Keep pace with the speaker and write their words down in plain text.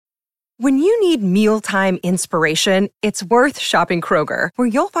When you need mealtime inspiration, it's worth shopping Kroger, where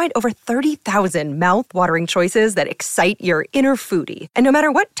you'll find over 30,000 mouth-watering choices that excite your inner foodie. And no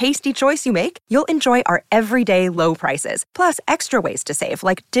matter what tasty choice you make, you'll enjoy our everyday low prices, plus extra ways to save,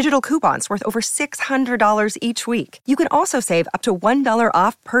 like digital coupons worth over $600 each week. You can also save up to $1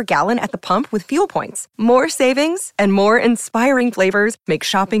 off per gallon at the pump with fuel points. More savings and more inspiring flavors make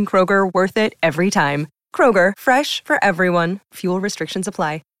shopping Kroger worth it every time. Kroger, fresh for everyone. Fuel restrictions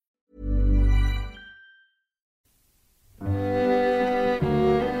apply.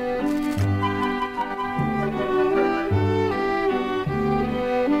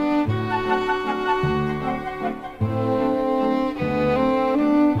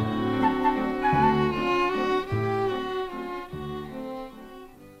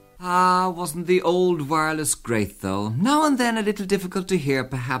 Wasn't the old wireless great, though? Now and then a little difficult to hear,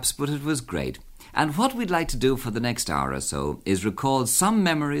 perhaps, but it was great. And what we'd like to do for the next hour or so is recall some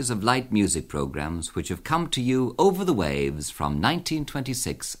memories of light music programs which have come to you over the waves from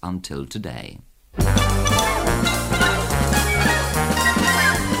 1926 until today.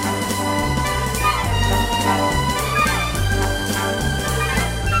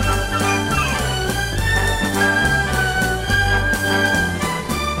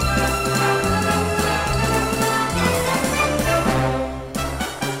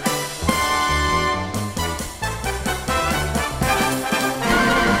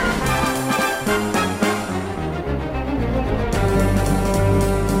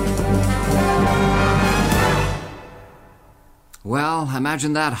 Well,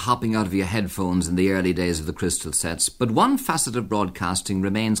 imagine that hopping out of your headphones in the early days of the crystal sets. But one facet of broadcasting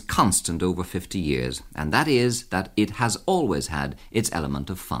remains constant over 50 years, and that is that it has always had its element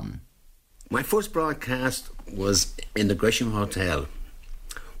of fun. My first broadcast was in the Gresham Hotel,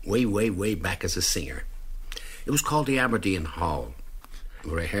 way back as a singer. It was called the Aberdeen Hall.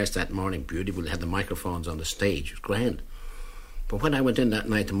 We rehearsed that morning beautiful. We had the microphones on the stage. It was grand. But when I went in that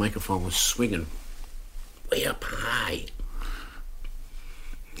night, the microphone was swinging way up high.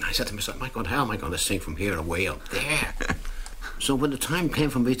 I said to myself, my God, how am I going to sing from here way up there? So when the time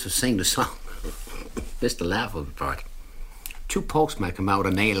came for me to sing the song, this is the laughable part. Two postmen come out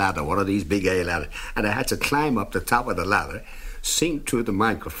an A ladder, one of these big A ladders, and I had to climb up the top of the ladder, sing through the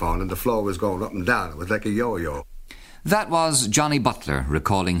microphone, and the floor was going up and down. It was like a yo-yo. That was Johnny Butler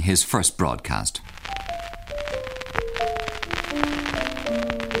recalling his first broadcast.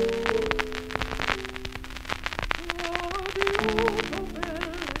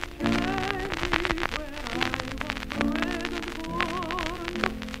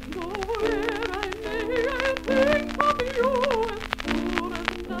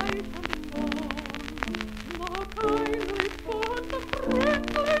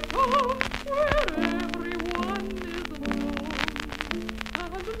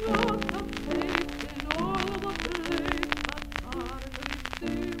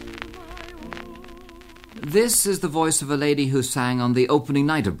 This is the voice of a lady who sang on the opening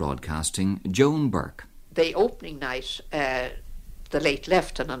night of broadcasting, Joan Burke. The opening night, the late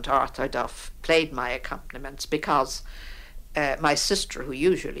Lieutenant Arthur Duff played my accompaniments because my sister, who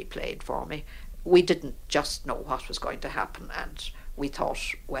usually played for me, we didn't just know what was going to happen, and we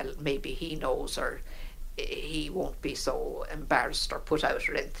thought, well, maybe he knows, or he won't be so embarrassed or put out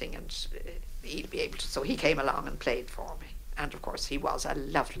or anything, and he'll be able to. So he came along and played for me, and of course he was a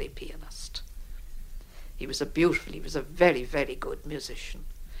lovely pianist. He was a very, very good musician.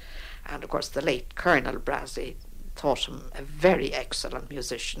 And of course the late Colonel Brazzi thought him a very excellent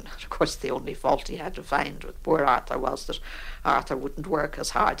musician. And of course the only fault he had to find with poor Arthur was that Arthur wouldn't work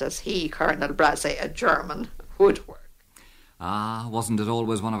as hard as he, Colonel Brazzi, a German, would work. Wasn't it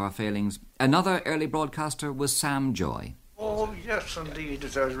always one of our failings? Another early broadcaster was Sam Joy. Oh, yes, indeed.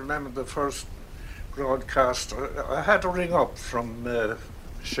 I remember the first broadcast. I had a ring up from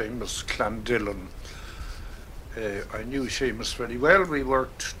Seamus Clandillan. I knew Seamus very well. We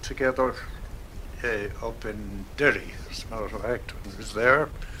worked together up in Derry, as a matter of fact, when he was there.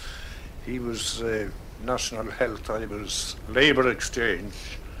 He was National Health, I was Labour Exchange.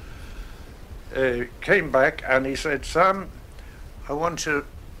 Came back and he said, Sam, I want you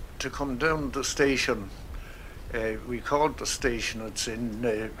to come down the station. We called the station, it's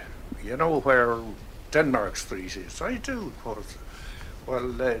in, you know where Denmark Street is? I do, of course.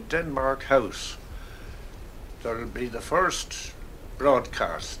 Well, Denmark House. There'll be the first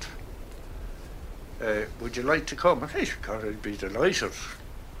broadcast. Would you like to come? I'd be delighted.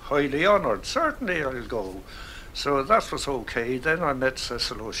 Highly honoured. Certainly I'll go. So that was okay. Then I met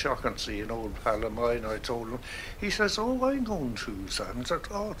Cecil O'Shaughnessy, an old pal of mine. I told him. He says, oh, I'm going to, Sam. I said,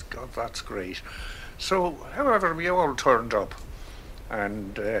 oh, God, that's great. So, however, we all turned up.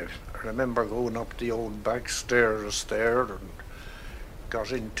 And I remember going up the old back stairs there and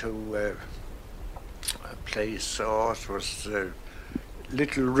got into a place, it was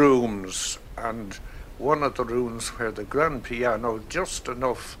little rooms, and one of the rooms where the grand piano, just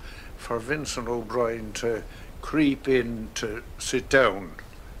enough for Vincent O'Brien to creep in to sit down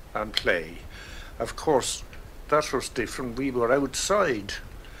and play. Of course, that was different. We were outside,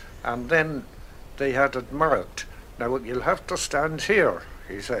 and then they had it marked. Now, you'll have to stand here,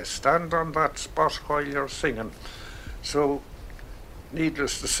 he says. Stand on that spot while you're singing. So,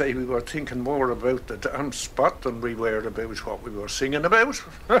 needless to say, we were thinking more about the damn spot than we were about what we were singing about.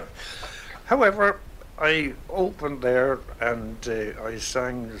 However, I opened there and I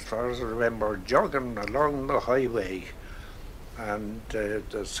sang, as far as I remember, Jogging Along the Highway. And the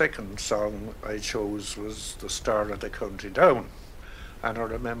second song I chose was The Star of the County Down. And I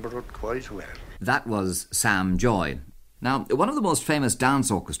remember it quite well. That was Sam Joy. Now, one of the most famous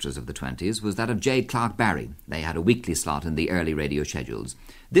dance orchestras of the 20s was that of J. Clark Barry. They had a weekly slot in the early radio schedules.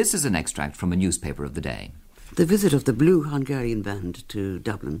 This is an extract from a newspaper of the day. The visit of the Blue Hungarian Band to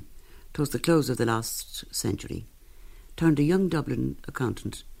Dublin towards the close of the last century turned a young Dublin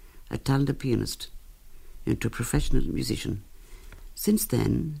accountant, a talented pianist, into a professional musician. Since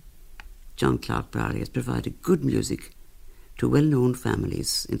then, John Clark Barry has provided good music to well-known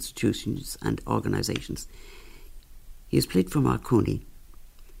families, institutions and organisations. He has played for Marconi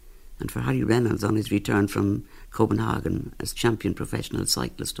and for Harry Reynolds on his return from Copenhagen as champion professional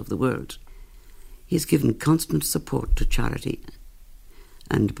cyclist of the world. He has given constant support to charity,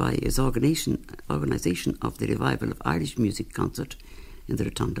 and by his organisation of the revival of Irish music concert in the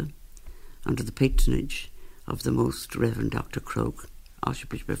Rotunda, under the patronage of the Most Reverend Dr. Croke,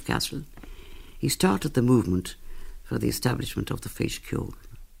 Archbishop of Cashel, he started the movement for the establishment of the Fèis Ceoil.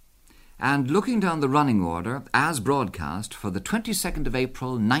 And looking down the running order, as broadcast for the 22nd of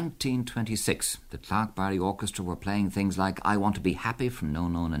April 1926, the Clark Barry Orchestra were playing things like I Want to Be Happy from No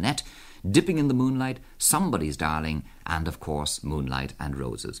No Nanette, Dipping in the Moonlight, Somebody's Darling, and of course Moonlight and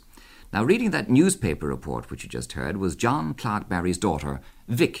Roses. Now, reading that newspaper report which you just heard was John Clark Barry's daughter,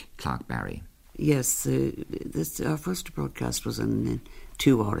 Vic Clark Barry. Yes, our first broadcast was on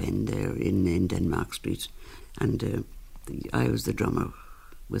 2RN there in Denmark Street, and I was the drummer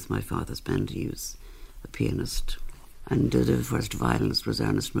with my father's band. He was a pianist, and the first violinist was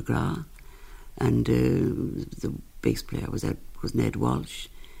Ernest McGrath, and the bass player was Ned Walsh,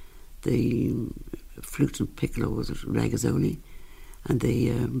 the flute and piccolo was Ragazzoli, and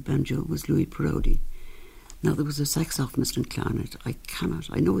the banjo was Louis Parodi. Now there was a saxophonist and clarinet.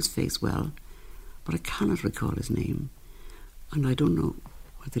 I know his face well, but I cannot recall his name, and I don't know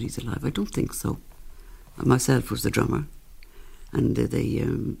whether he's alive. I don't think so. I myself was the drummer, and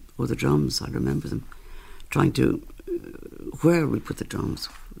the drums, I remember them, trying to, where we put the drums,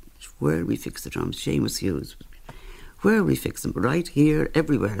 where we fix the drums, Seamus Hughes, where we fix them, right here,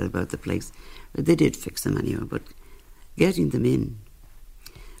 everywhere about the place. They did fix them anyway, but getting them in,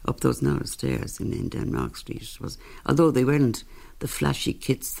 up those narrow stairs in Denmark Street was, although they weren't the flashy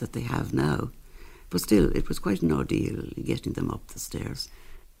kits that they have now, but still, it was quite an ordeal getting them up the stairs.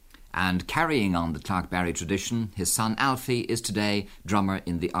 And carrying on the Clark Barry tradition, his son Alfie is today drummer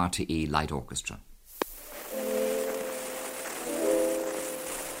in the RTE Light Orchestra.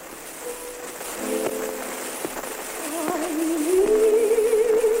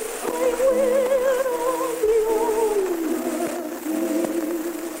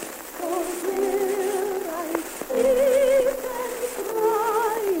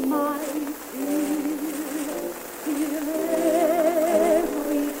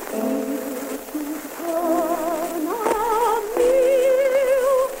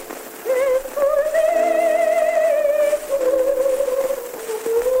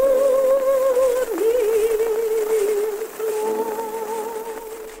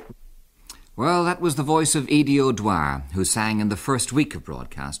 Well, that was the voice of Edie O'Dwyer, who sang in the first week of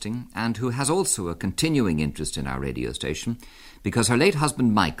broadcasting and who has also a continuing interest in our radio station because her late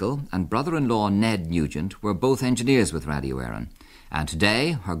husband Michael and brother-in-law Ned Nugent were both engineers with Radio Éireann. And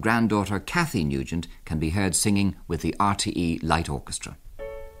today, her granddaughter Kathy Nugent can be heard singing with the RTE Light Orchestra.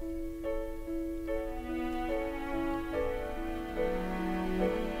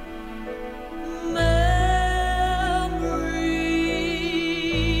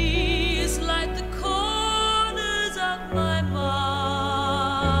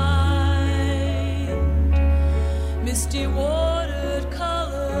 Misty watered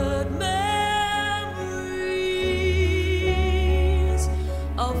coloured memories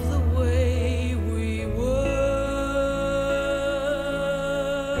of the way we were.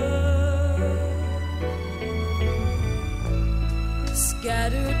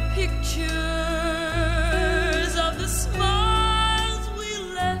 pictures of the smiles we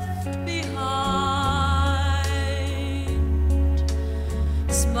left behind,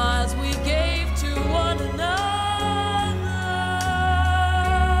 smiles we gave to one another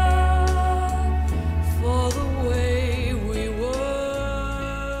for the way we were.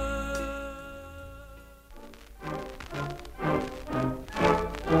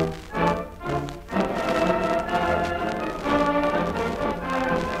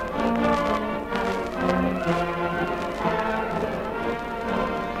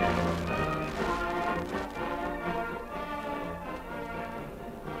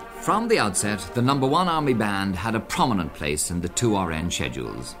 From the outset, the No. 1 Army Band had a prominent place in the 2RN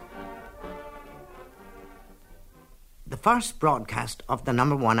schedules. The first broadcast of the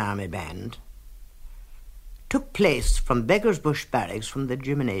No. 1 Army Band took place from Beggars Bush Barracks from the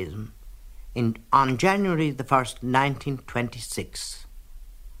gymnasium on January the 1st, 1926.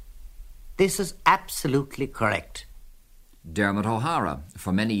 This is absolutely correct. Dermot O'Hara,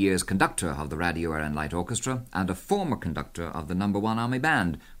 for many years conductor of the Radio Air and Light Orchestra and a former conductor of the No. 1 Army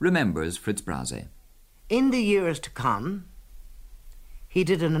Band, remembers Fritz Brase. In the years to come, he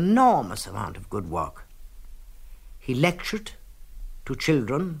did an enormous amount of good work. He lectured to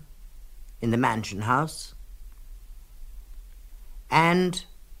children in the Mansion House, and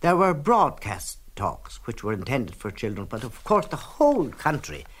there were broadcast talks which were intended for children, but of course the whole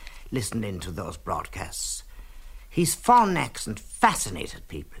country listened in to those broadcasts. His foreign accent fascinated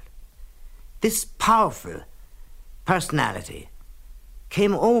people. This powerful personality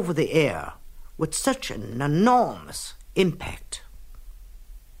came over the air with such an enormous impact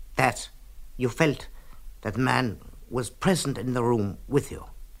that you felt that the man was present in the room with you.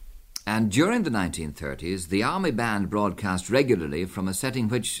 And during the 1930s, the Army Band broadcast regularly from a setting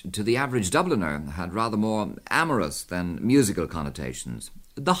which, to the average Dubliner, had rather more amorous than musical connotations.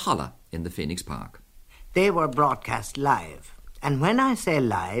 The Holla in the Phoenix Park. They were broadcast live. And when I say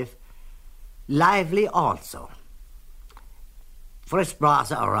live, lively also. Fritz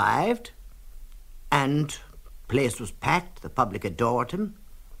Brase arrived and the place was packed, the public adored him,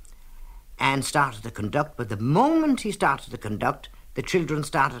 and started to conduct. But the moment he started to conduct, the children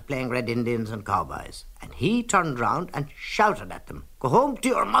started playing Red Indians and Cowboys. And he turned round and shouted at them, "Go home to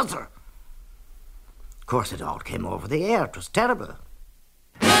your mother." Of course, it all came over the air. It was terrible.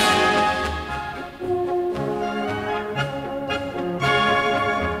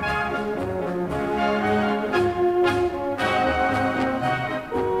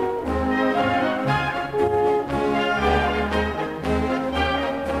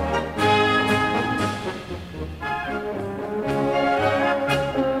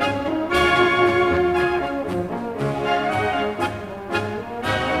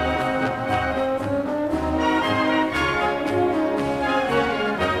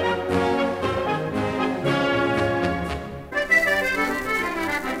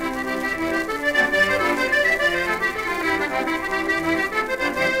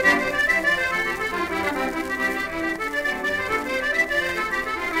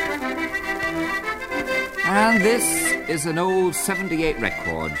 And this is an old 78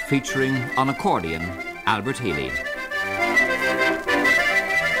 record featuring, on accordion, Albert Healy.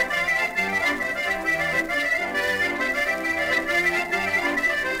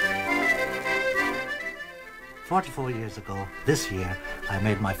 "44 years ago, this year, I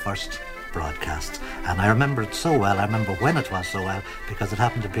made my first broadcast. And I remember it so well. I remember when it was so well, because it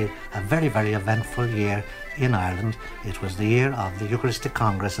happened to be a very, very eventful year in Ireland. It was the year of the Eucharistic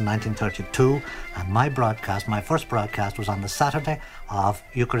Congress in 1932, and my first broadcast was on the Saturday of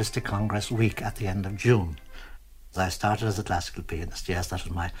Eucharistic Congress week at the end of June. I started as a classical pianist. Yes, that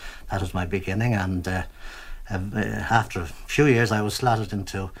was my beginning, and after a few years I was slotted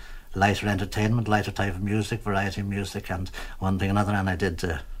into lighter entertainment, lighter type of music, variety music, and one thing another, and I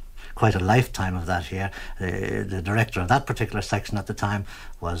did quite a lifetime of that here. The director of that particular section at the time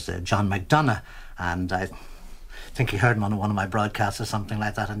was John McDonough, and I think he heard me on one of my broadcasts or something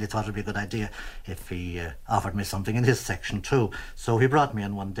like that, and he thought it'd be a good idea if he offered me something in his section too. So he brought me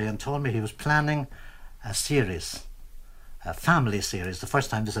in one day and told me he was planning a series, a family series, the first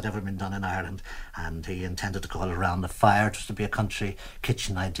time this had ever been done in Ireland, and he intended to call it Around the Fire. It was to be a country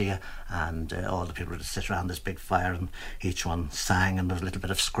kitchen idea, and all the people would sit around this big fire and each one sang, and there was a little bit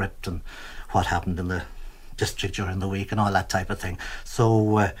of script and what happened in the district during the week and all that type of thing.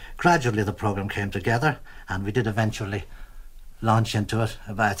 So gradually the programme came together, and we did eventually launch into it.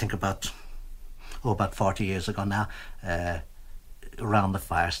 I think about 40 years ago now, Around the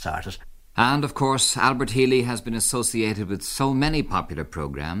Fire started. And, of course, Albert Healy has been associated with so many popular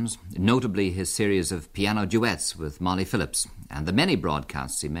programmes, notably his series of piano duets with Molly Phillips, and the many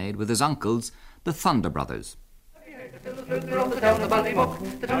broadcasts he made with his uncles, the Thunder Brothers. Around the town of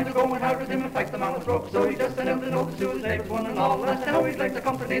Ballymuck, the times are going hard with him and fight them on the stroke. So he just sent out a notice to his neighbours one and all, as to how he'd like the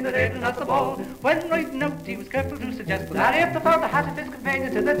company that aided at the ball. When riding out he was careful to suggest that if the father had a his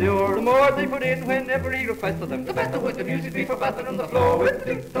companion to the door, the more they put in whenever he requested them, the better would the music be for battering on the floor. With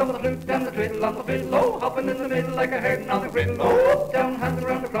the drum of the flute and the twiddle on the fiddle, oh, hopping in the middle like a herding on the griddle, oh, up, down, hands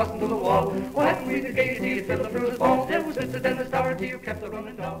around across into the wall. Oh, hadn't we the gaiety, it filled the through his bones. It was Mr. Dennis Doherty who kept the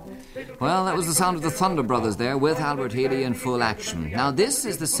running down. Well, that was the sound of the Thunder Brothers there with Albert Healy in full action. Now, this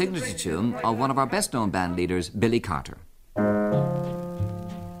is the signature tune of one of our best-known band leaders, Billy Carter.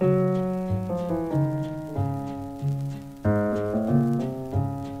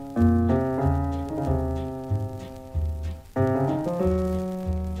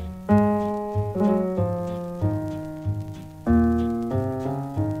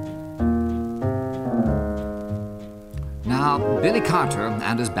 Billy Carter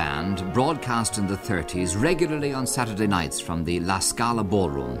and his band broadcast in the 30s regularly on Saturday nights from the La Scala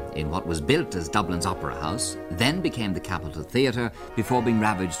Ballroom in what was built as Dublin's Opera House, then became the Capitol Theatre before being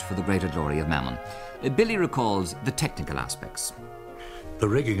ravaged for the greater glory of Mammon. Billy recalls the technical aspects. The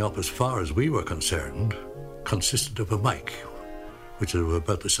rigging up, as far as we were concerned, consisted of a mic, which was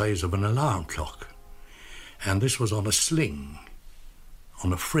about the size of an alarm clock. And this was on a sling,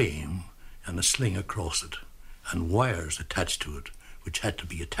 on a frame, and a sling across it, and wires attached to it, which had to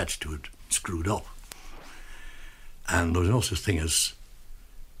be attached to it, screwed up. And there was no such thing as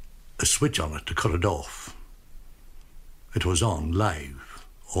a switch on it to cut it off. It was on live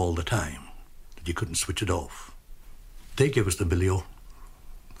all the time, that you couldn't switch it off. They gave us the billio,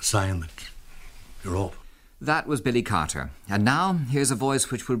 the sign that you're off. That was Billy Carter. And now, here's a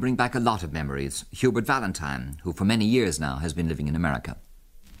voice which will bring back a lot of memories. Hubert Valentine, who for many years now has been living in America.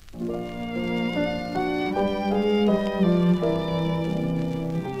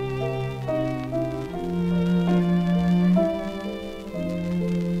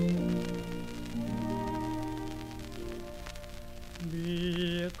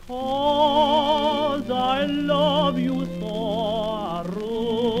 Because I love you so,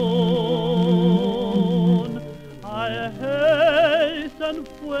 Arun, I hasten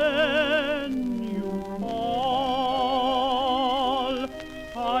when you call.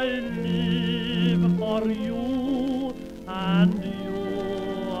 I live for you and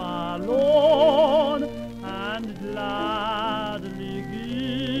you alone, and gladly give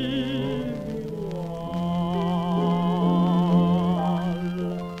you all.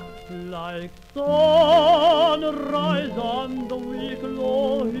 Like sunrise on the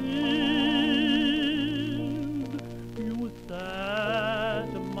Wicklow hill, you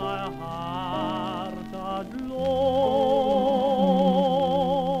set my heart aglow.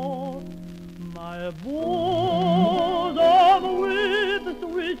 My bosom with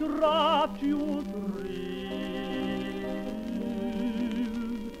sweet rapture thrills,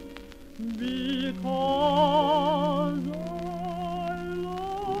 because I love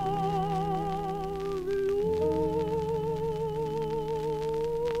you so.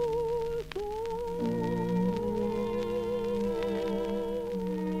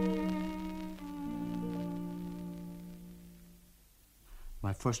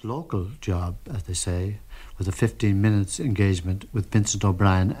 My first local job, as they say, was a 15 minutes engagement with Vincent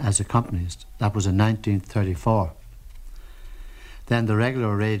O'Brien as accompanist. That was in 1934. Then the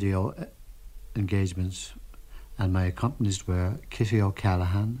regular radio engagements, and my accompanist were Kitty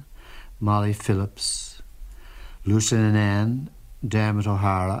O'Callaghan, Molly Phillips, Lucian Ann, Dermot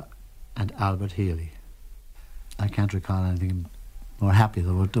O'Hara, and Albert Healy. I can't recall anything more happy.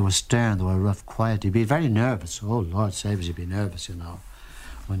 They were stern, they were rough, quiet. You'd be very nervous. Oh, Lord save us, you'd be nervous, you know,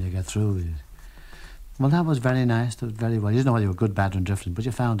 when you get through. Well, that was very nice. That was very well. You didn't know whether you were good, bad, or indifferent, but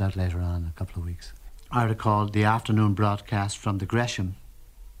you found out later on, a couple of weeks. I recall the afternoon broadcast from the Gresham,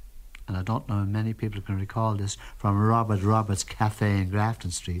 and I don't know how many people can recall this, from Robert Roberts' Cafe in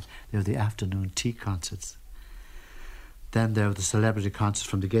Grafton Street. They were the afternoon tea concerts. Then there were the celebrity concerts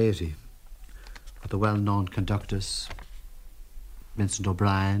from the Gaiety, with the well-known conductors, Vincent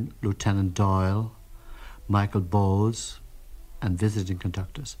O'Brien, Lieutenant Doyle, Michael Bowes, and visiting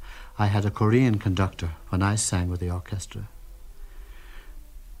conductors. I had a Korean conductor when I sang with the orchestra.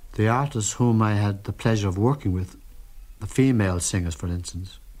 The artists whom I had the pleasure of working with, the female singers, for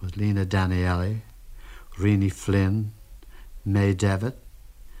instance, was Lena Danieli, Renée Flynn, May Devitt,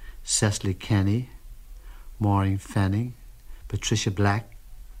 Cecily Kenny, Maureen Fanning, Patricia Black,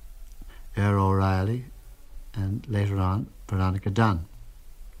 Earl O'Reilly, and later on, Veronica Dunn.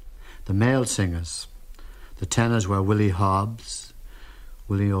 the male singers. The tenors were Willie Hobbs,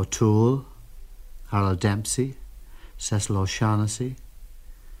 Willie O'Toole, Harold Dempsey, Cecil O'Shaughnessy,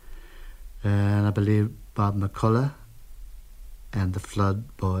 and I believe Bob McCullough, and the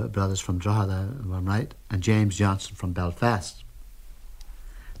Flood brothers from Drogheda, if I'm right, and James Johnson from Belfast.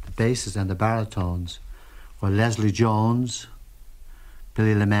 The basses and the baritones were Leslie Jones,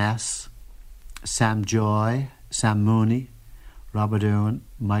 Billy Lemass, Sam Joy, Sam Mooney, Robert Irwin,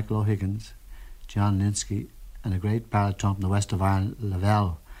 Michael O'Higgins, John Linsky, and a great baritone from the west of Ireland,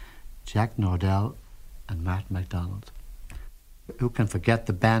 Lavelle, Jack Nordell, and Martin MacDonald. Who can forget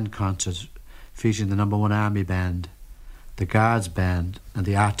the band concerts featuring the number 1 Army Band, the Guards Band, and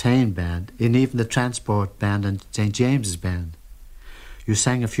the Artane Band, and even the Transport Band and St. James's Band? You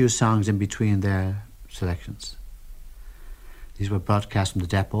sang a few songs in between their selections. These were broadcast from the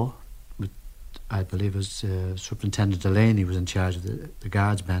depot. I believe it was Superintendent Delaney was in charge of the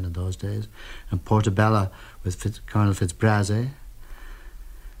Guards Band in those days, and Portobello with Colonel Fitzbraze,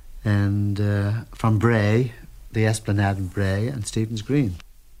 and from Bray, the Esplanade in Bray, and Stephen's Green.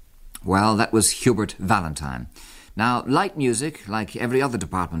 Well, that was Hubert Valentine. Now, light music, like every other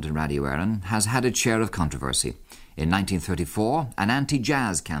department in Radio Éireann, has had its share of controversy. In 1934, an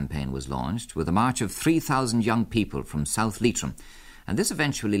anti-jazz campaign was launched with a march of 3,000 young people from South Leitrim, and this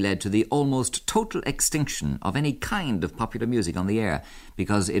eventually led to the almost total extinction of any kind of popular music on the air,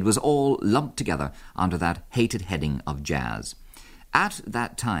 because it was all lumped together under that hated heading of jazz. At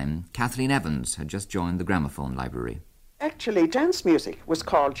that time, Kathleen Evans had just joined the Gramophone Library. Actually, dance music was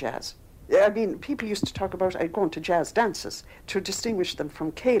called jazz. I mean, people used to talk about going to jazz dances to distinguish them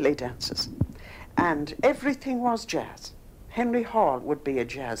from Ceilidh dances. And everything was jazz. Henry Hall would be a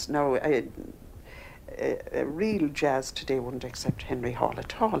jazz. Now, a real jazz today wouldn't accept Henry Hall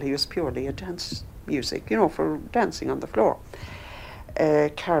at all. He was purely a dance music, for dancing on the floor.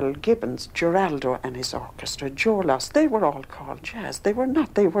 Carl Gibbons, Geraldo and his orchestra, Joe Loss, they were all called jazz. They were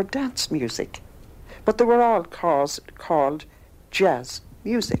not, they were dance music. But they were all called jazz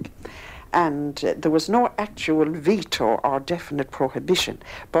music. And there was no actual veto or definite prohibition,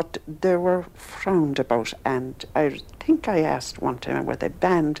 but they were frowned about. And I think I asked one time, were they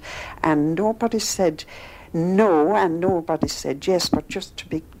banned? And nobody said no, and nobody said yes, but just to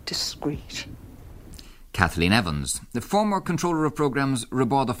be discreet. Kathleen Evans, the former controller of programmes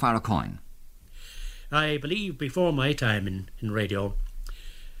Rabáda Farrakhan. I believe before my time in radio,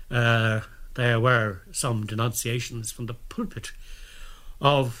 there were some denunciations from the pulpit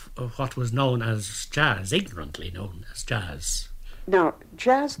of what was known as jazz, ignorantly known as jazz. Now,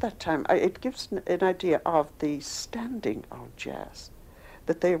 jazz that time, it gives an idea of the standing of jazz,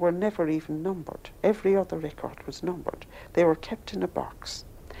 that they were never even numbered. Every other record was numbered. They were kept in a box,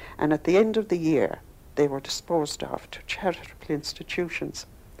 and at the end of the year, they were disposed of to charitable institutions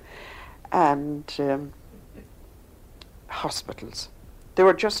and hospitals. They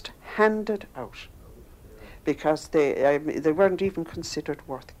were just handed out, because they weren't even considered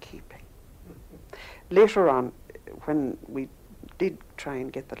worth keeping. Later on, when we did try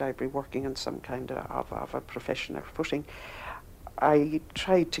and get the library working on some kind of a professional footing, I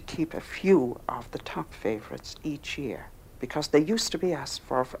tried to keep a few of the top favourites each year, because they used to be asked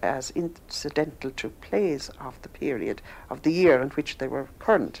for as incidental to plays of the period of the year in which they were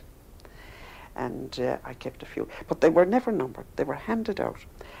current. And I kept a few. But they were never numbered. They were handed out.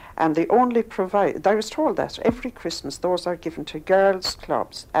 And they only provide, I was told that every Christmas those are given to girls'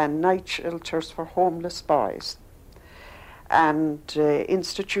 clubs and night shelters for homeless boys and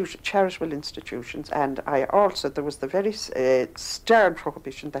charitable institutions. And there was the very stern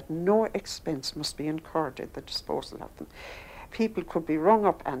prohibition that no expense must be incurred at the disposal of them. People could be rung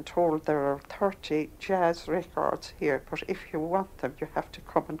up and told there are 30 jazz records here, but if you want them, you have to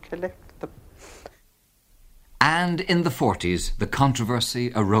come and collect them. And in the 40s, the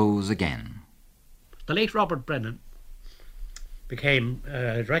controversy arose again. The late Robert Brennan became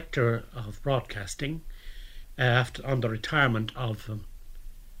Director of Broadcasting on the retirement of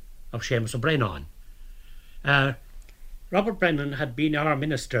Seamus O'Brien. Robert Brennan had been our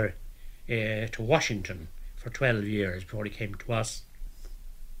minister to Washington for 12 years before he came to us.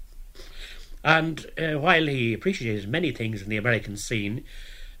 And while he appreciated many things in the American scene,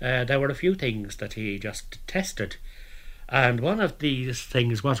 there were a few things that he just detested. And one of these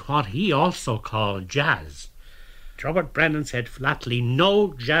things was what he also called jazz. Robert Brennan said flatly,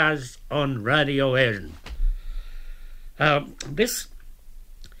 no jazz on Radio Éireann. This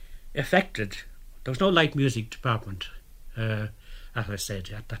affected, there was no light music department, as I said,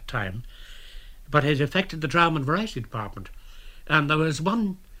 at that time, but it affected the drama and variety department. And there was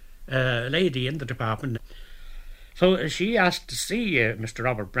one lady in the department, So she asked to see Mr.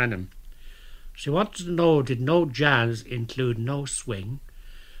 Robert Brennan. She wanted to know, did no jazz include no swing,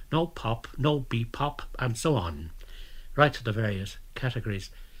 no pop, no bebop, and so on, right to the various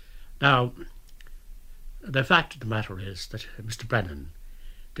categories. Now, the fact of the matter is that Mr. Brennan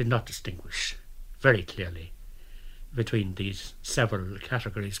did not distinguish very clearly between these several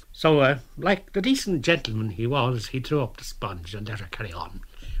categories. So, like the decent gentleman he was, he threw up the sponge and let her carry on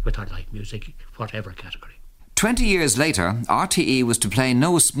with her light music, whatever category. 20 years later, RTE was to play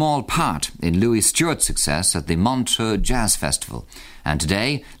no small part in Louis Stewart's success at the Montreux Jazz Festival, and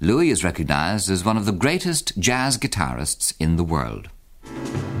today Louis is recognised as one of the greatest jazz guitarists in the world.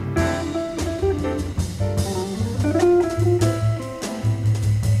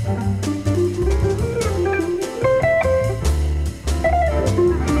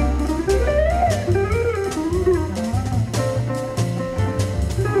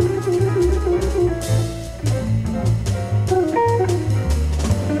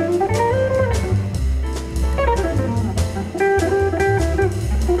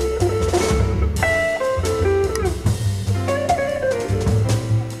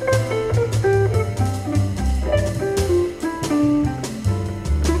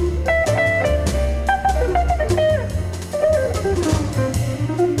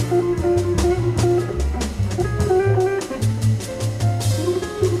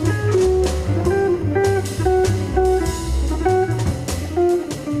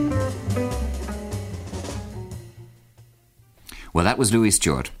 Well, that was Louis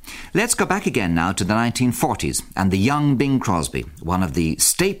Stewart. Let's go back again now to the 1940s and the young Bing Crosby, one of the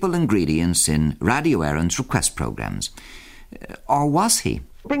staple ingredients in Radio Éireann's request programmes. Or was he?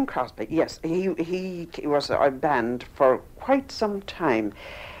 Bing Crosby, yes. He was a band for quite some time.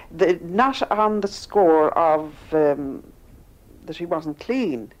 Not on the score of that he wasn't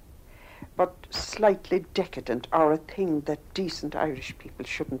clean, but slightly decadent, or a thing that decent Irish people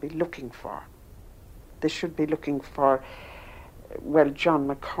shouldn't be looking for. They should be looking for, well, John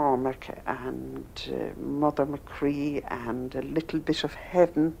McCormack and Mother McCree and a little bit of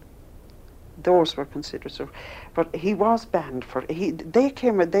Heaven. Those were considered so, but he was banned for. They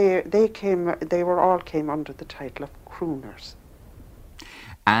all came under the title of crooners.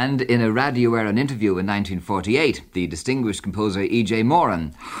 And in a Radio Éireann interview in 1948, the distinguished composer E.J.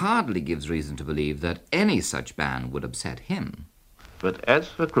 Moran hardly gives reason to believe that any such ban would upset him. But as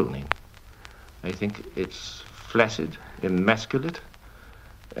for crooning, I think it's flaccid, emasculate,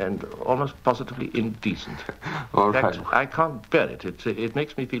 and almost positively indecent. All right. I can't bear it. It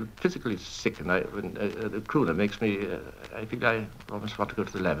makes me feel physically sick, and the crooner makes me. I think I almost want to go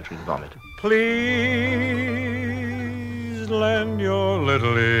to the lavatory and vomit. Please lend your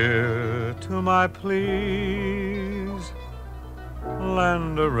little ear to my pleas.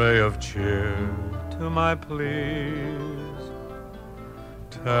 Lend a ray of cheer to my pleas.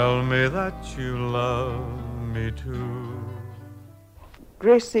 Tell me that you love me too.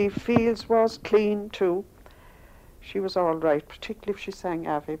 Gracie Fields was clean too. She was all right, particularly if she sang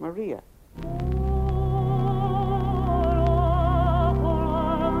Ave Maria.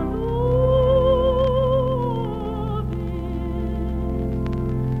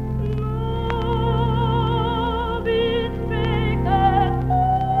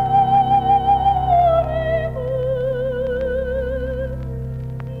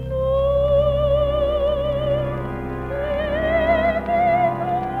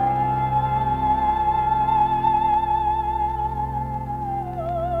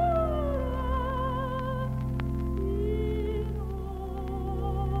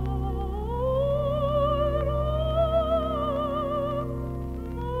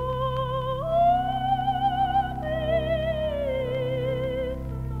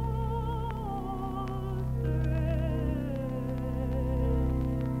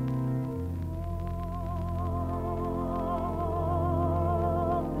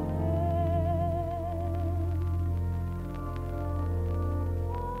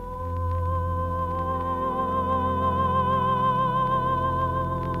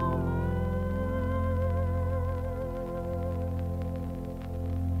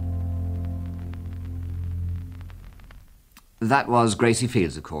 That was Gracie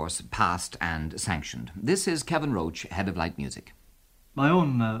Fields, of course, passed and sanctioned. This is Kevin Roach, head of Light Music. My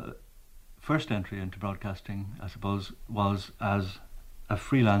own first entry into broadcasting, I suppose, was as a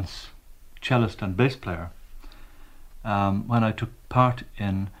freelance cellist and bass player when I took part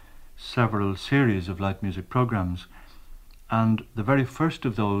in several series of light music programs. And the very first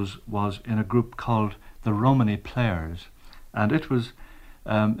of those was in a group called the Romany Players. And it was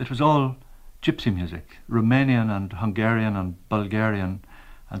all gypsy music, Romanian and Hungarian and Bulgarian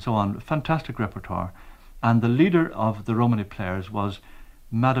and so on. Fantastic repertoire. And the leader of the Romany Players was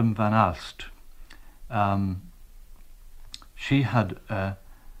Madame Van Alst. She had a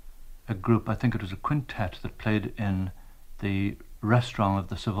group, I think it was a quintet, that played in the restaurant of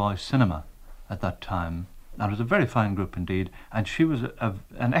the Savoy Cinema at that time. And it was a very fine group indeed. And she was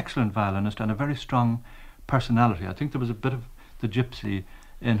an excellent violinist and a very strong personality. I think there was a bit of the gypsy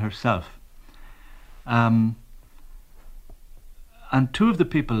in herself. And two of the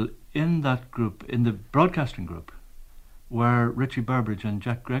people in that group, in the broadcasting group, were Richie Burbridge and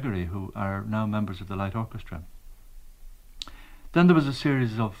Jack Gregory, who are now members of the Light Orchestra. Then there was a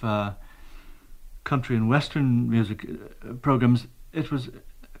series of country and western music programs. It was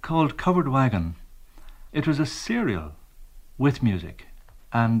called Covered Wagon. It was a serial with music,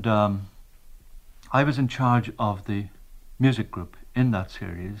 and I was in charge of the music group in that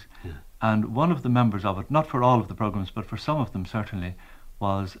series. Yeah. And one of the members of it, not for all of the programs, but for some of them certainly,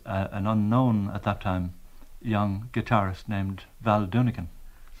 was an unknown at that time young guitarist named Val Dunican.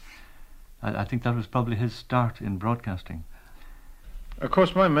 I think that was probably his start in broadcasting. Of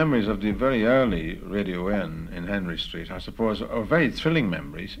course, my memories of the very early Radio N in Henry Street, I suppose, are very thrilling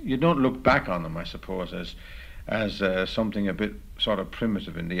memories. You don't look back on them, I suppose, as something a bit sort of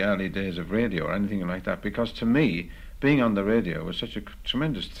primitive in the early days of radio or anything like that, because to me, being on the radio was such a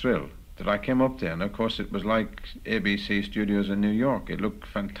tremendous thrill that I came up there, and of course it was like ABC studios in New York. It looked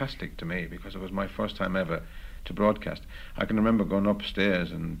fantastic to me because it was my first time ever to broadcast. I can remember going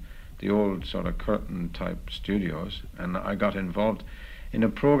upstairs in the old sort of curtain type studios, and I got involved in a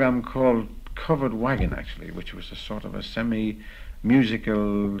program called Covered Wagon, actually, which was a sort of a semi-musical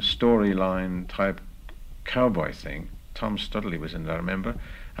storyline type cowboy thing. Tom Studley was in there, I remember,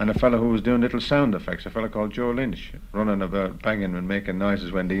 and a fellow who was doing little sound effects, a fellow called Joe Lynch, running about banging and making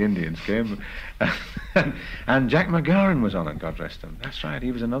noises when the Indians came. And Jack McGowan was on it, God rest him. That's right,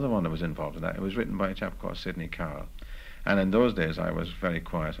 he was another one that was involved in that. It was written by a chap called Sidney Carroll. And in those days I was very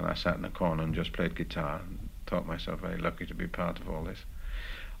quiet, and I sat in a corner and just played guitar and thought myself very lucky to be part of all this.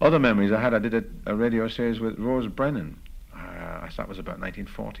 Other memories I did a radio series with Rose Brennan. That was about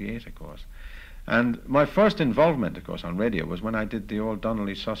 1948, of course. And my first involvement, of course, on radio was when I did the old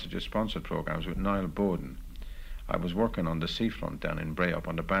Donnelly Sausages sponsored programs with Niall Bowden. I was working on the seafront down in Bray up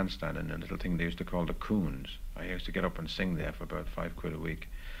on the bandstand in a little thing they used to call the Coons. I used to get up and sing there for about £5 a week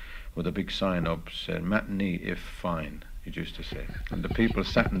with a big sign up saying, "Matinee if fine," it used to say. And the people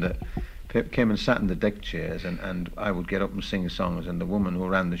came and sat in the deck chairs, and I would get up and sing songs, and the woman who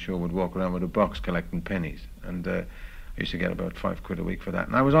ran the show would walk around with a box collecting pennies. And I used to get about £5 a week for that.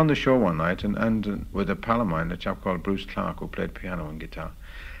 And I was on the show one night, and with a pal of mine, a chap called Bruce Clark, who played piano and guitar.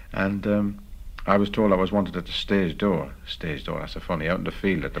 And I was told I was wanted at the stage door. Stage door, that's a funny, out in the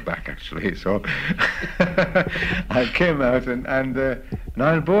field at the back, actually. So I came out, and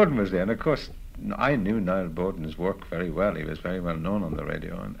Niall Bowden was there. And of course, I knew Niall Bowden's work very well. He was very well known on the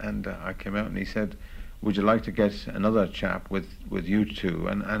radio. And I came out, and he said, "Would you like to get another chap with you two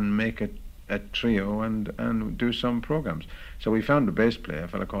and make a trio and do some programs?" So we found a bass player, a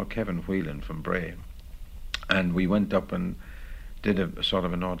fellow called Kevin Whelan from Bray, and we went up and did a sort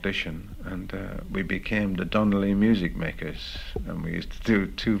of an audition, and we became the Donnelly Music Makers, and we used to do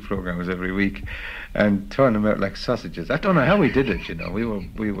 2 programs every week and turn them out like sausages. I don't know how we did it, you know.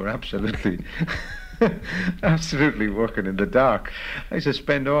 We were absolutely absolutely working in the dark. I used to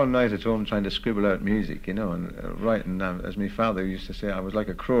spend all night at home trying to scribble out music, you know, and writing, as my father used to say, I was like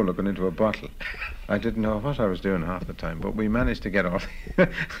a crow looking into a bottle. I didn't know what I was doing half the time, but we managed to get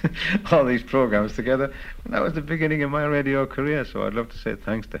all these programs together. And that was the beginning of my radio career, so I'd love to say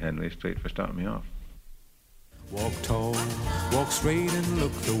thanks to Henry Street for starting me off. Walk tall, walk straight, and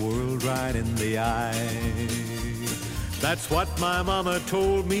look the world right in the eye. That's what my mama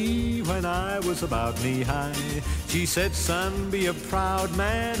told me when I was about knee-high. She said, "Son, be a proud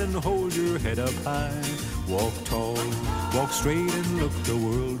man and hold your head up high. Walk tall, walk straight, and look the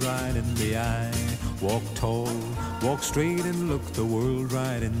world right in the eye. Walk tall, walk straight, and look the world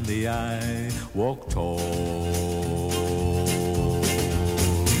right in the eye. Walk tall."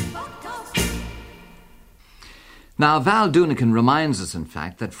 Now, Val Dunican reminds us, in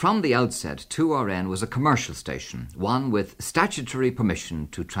fact, that from the outset, 2RN was a commercial station, one with statutory permission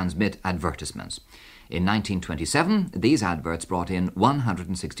to transmit advertisements. In 1927, these adverts brought in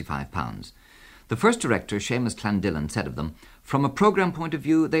 £165. The first director, Seamus Clandillan, said of them, "From a programme point of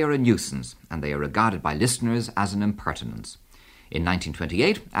view, they are a nuisance, and they are regarded by listeners as an impertinence." In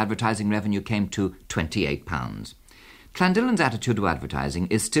 1928, advertising revenue came to £28. Clandillan's attitude to advertising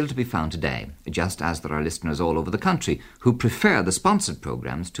is still to be found today, just as there are listeners all over the country who prefer the sponsored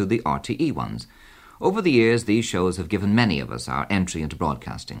programmes to the RTE ones. Over the years, these shows have given many of us our entry into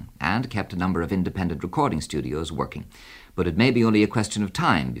broadcasting and kept a number of independent recording studios working. But it may be only a question of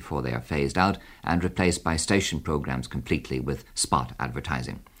time before they are phased out and replaced by station programmes completely with spot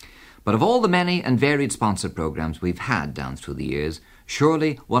advertising. But of all the many and varied sponsored programmes we've had down through the years,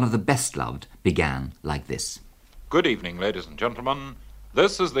 surely one of the best loved began like this. Good evening, ladies and gentlemen.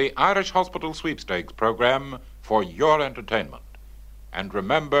 This is the Irish Hospital Sweepstakes programme for your entertainment. And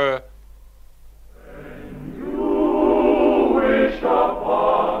remember... When you wish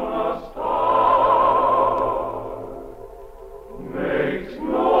upon a star, makes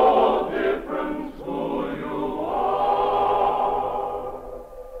no difference who you are.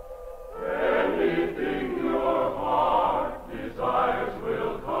 Anything your heart desires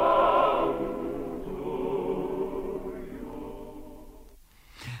will come to you.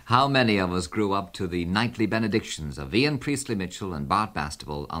 How many of us grew up to the nightly benedictions of Ian Priestley Mitchell and Bart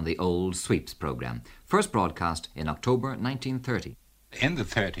Bastable on the old Sweeps programme, first broadcast in October 1930. In the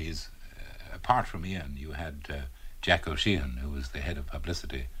 30s, apart from Ian, you had Jack O'Sheehan, who was the head of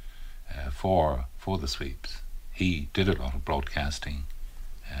publicity for the Sweeps. He did a lot of broadcasting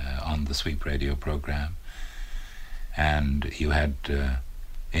on the Sweep radio programme, and you had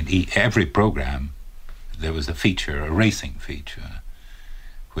in every programme there was a feature, a racing feature,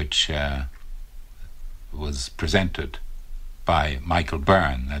 which was presented by Michael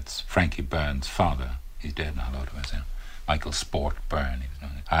Byrne. That's Frankie Byrne's father. He's dead now, Lord of him. Michael Sport Byrne.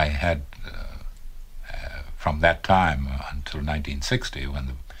 I had, from that time until 1960, when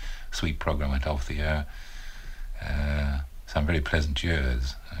the Sweep programme went off the air, some very pleasant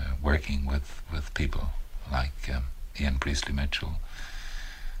years working with people like Ian Priestley Mitchell,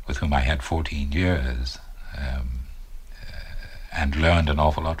 with whom I had 14 years, and learned an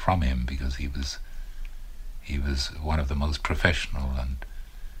awful lot from him, because he was one of the most professional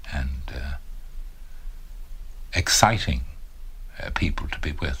and exciting people to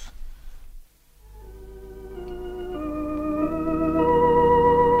be with.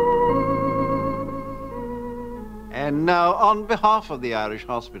 And now, on behalf of the Irish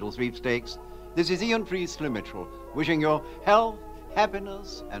Hospital Sweepstakes, this is Ian Priestley Mitchell, wishing you health,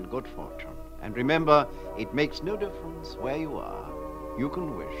 happiness, and good fortune. And remember, it makes no difference where you are. You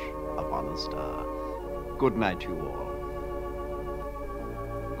can wish upon a star. Good night to you all.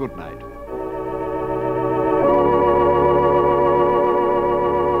 Good night.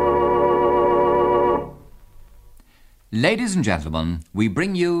 Ladies and gentlemen, we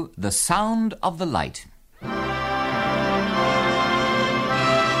bring you The Sound of the Light.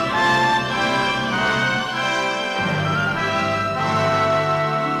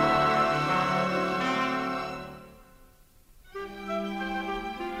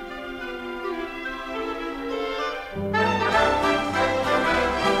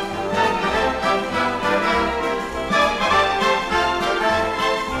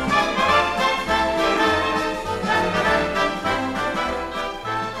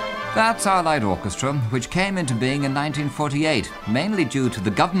 That's Our Light Orchestra, which came into being in 1948, mainly due to the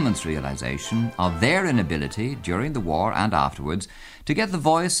government's realisation of their inability, during the war and afterwards, to get the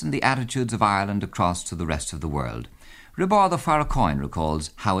voice and the attitudes of Ireland across to the rest of the world. Ribardo Farrakhan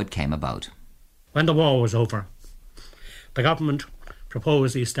recalls how it came about. When the war was over, the government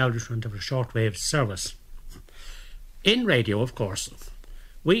proposed the establishment of a shortwave service. In radio, of course,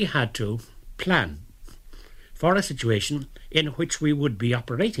 we had to plan for a situation in which we would be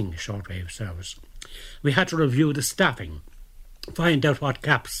operating a shortwave service. We had to review the staffing, find out what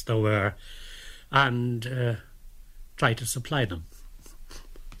gaps there were, and try to supply them.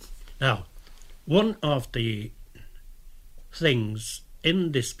 Now, one of the things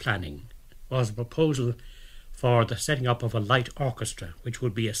in this planning was a proposal for the setting up of a light orchestra, which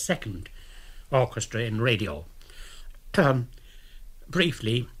would be a second orchestra in radio.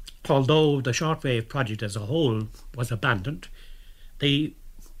 Briefly, although the shortwave project as a whole was abandoned,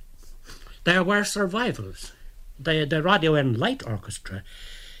 there were survivals. The Radio N Light Orchestra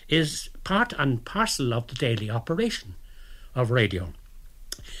is part and parcel of the daily operation of radio.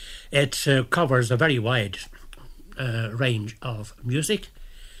 It covers a very wide range of music,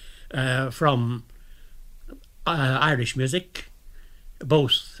 from Irish music,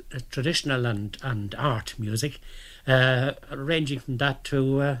 both traditional and art music, ranging from that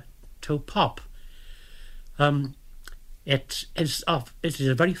to pop. It is a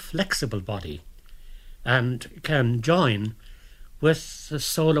very flexible body and can join with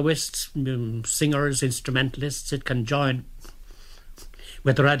soloists, singers, instrumentalists. It can join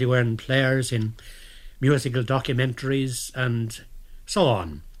with radio and players in musical documentaries and so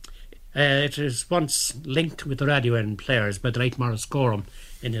on. It is once linked with the Radio N players by the late Maurice Gorham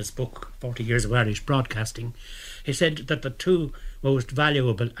in his book 40 Years of Irish Broadcasting. He said that the two most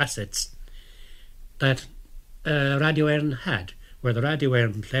valuable assets that Radio N had were the Radio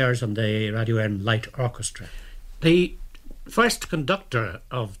N players and the Radio N Light Orchestra. The first conductor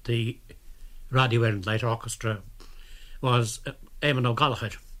of the Radio N Light Orchestra was Eamon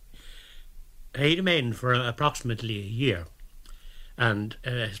O'Gallagher. He remained for approximately a year, and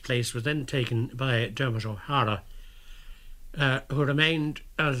his place was then taken by Dermot O'Hara, who remained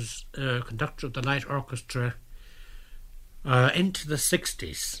as conductor of the Light Orchestra into the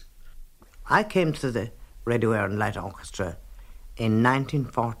 60s. I came to the Radio N Light Orchestra in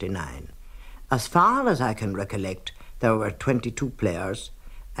 1949. As far as I can recollect, there were 22 players,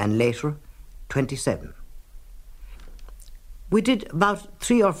 and later 27. We did about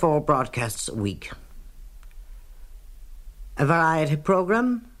 3 or 4 broadcasts a week. A variety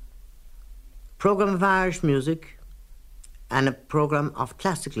programme of Irish music, and a programme of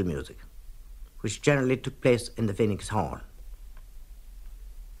classical music, which generally took place in the Phoenix Hall.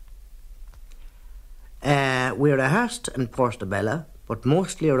 We rehearsed in Portobello, but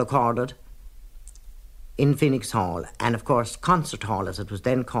mostly recorded in Phoenix Hall, and of course Concert Hall, as it was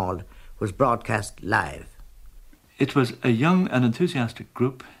then called, was broadcast live. It was a young and enthusiastic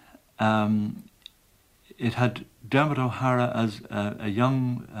group. It had Dermot O'Hara as a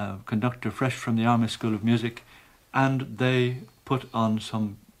young conductor fresh from the Army School of Music, and they put on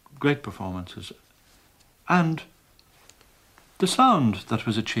some great performances. And the sound that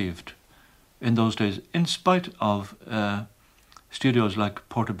was achieved in those days, in spite of studios like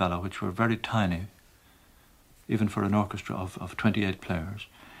Portobello, which were very tiny, even for an orchestra of 28 players,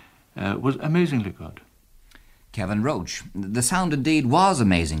 was amazingly good. Kevin Roach. The sound indeed was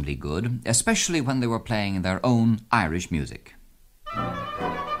amazingly good, especially when they were playing their own Irish music.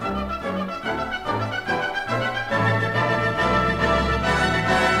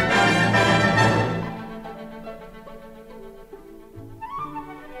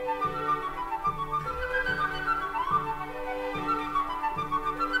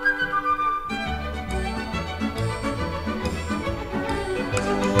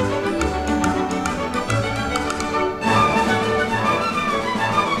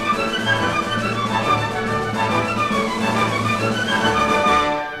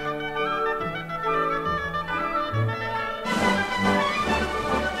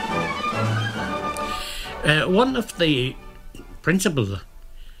 One of the principal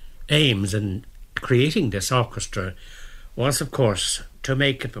aims in creating this orchestra was, of course, to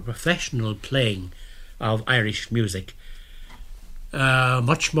make a professional playing of Irish music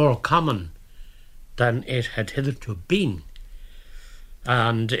much more common than it had hitherto been,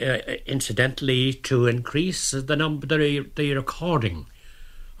 and incidentally to increase the recording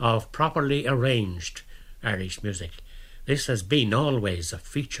of properly arranged Irish music. This has been always a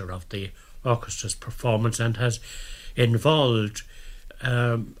feature of the orchestra's performance and has involved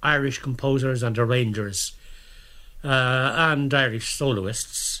Irish composers and arrangers and Irish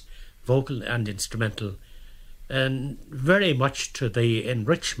soloists, vocal and instrumental, and very much to the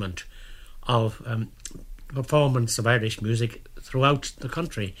enrichment of performance of Irish music throughout the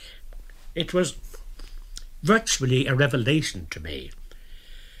country. It was virtually a revelation to me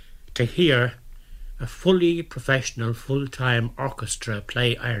to hear a fully professional, full-time orchestra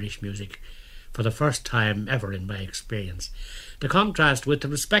play Irish music for the first time ever in my experience. The contrast with the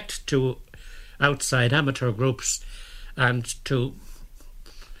respect to outside amateur groups and to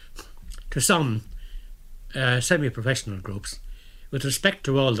some semi-professional groups, with respect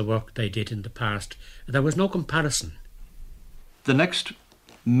to all the work they did in the past, there was no comparison. The next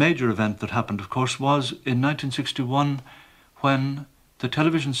major event that happened, of course, was in 1961 when the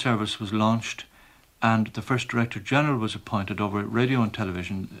television service was launched and the first Director General was appointed over radio and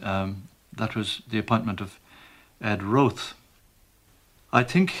television. That was the appointment of Ed Roth. I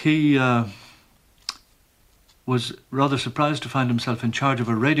think he was rather surprised to find himself in charge of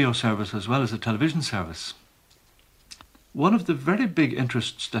a radio service as well as a television service. One of the very big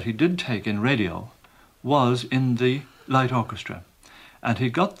interests that he did take in radio was in the Light Orchestra. And he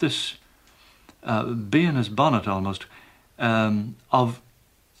got this bee in his bonnet almost of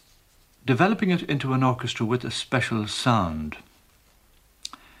developing it into an orchestra with a special sound.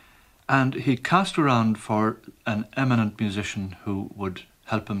 And he cast around for an eminent musician who would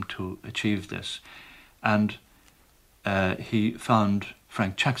help him to achieve this. And he found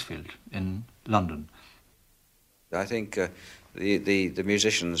Frank Chacksfield in London. I think the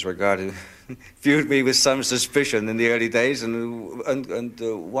musicians viewed me with some suspicion in the early days, and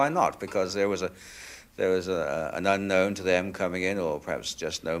why not? Because there was an unknown to them coming in, or perhaps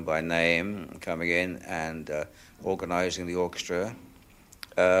just known by name, coming in and organising the orchestra.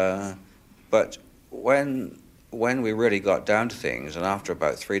 But when we really got down to things, and after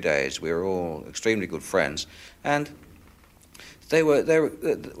about 3 days, we were all extremely good friends, and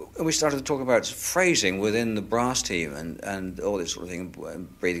we started to talk about phrasing within the brass team and all this sort of thing,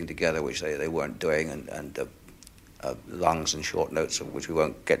 breathing together, which they weren't doing, and lungs and short notes, of which we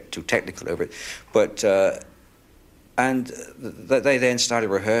won't get too technical over it. But they then started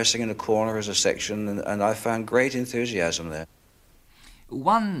rehearsing in a corner as a section, and I found great enthusiasm there.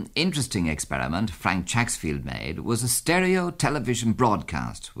 One interesting experiment Frank Chaxfield made was a stereo television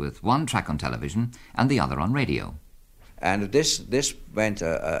broadcast with one track on television and the other on radio. And this meant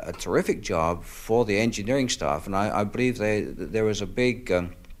a terrific job for the engineering staff, and I believe there was a big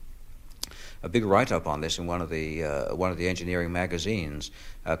write-up on this in one of the engineering magazines,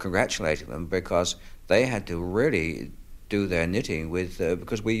 congratulating them, because they had to really do their knitting with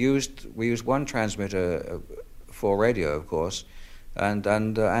because we used one transmitter for radio, of course, and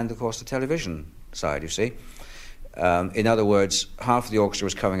of course the television side. You see, in other words, half of the orchestra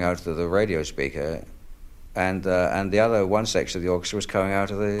was coming out of the radio speaker, and the other one section of the orchestra was coming out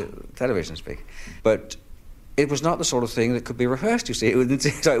of the television speaker. But it was not the sort of thing that could be rehearsed, you see.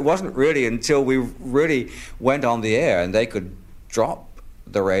 It wasn't really until we really went on the air and they could drop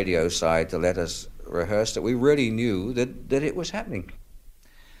the radio side to let us rehearse that we really knew that it was happening.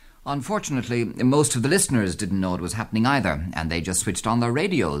 Unfortunately, most of the listeners didn't know it was happening either, and they just switched on their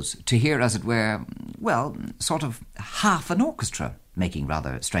radios to hear, as it were, well, sort of half an orchestra making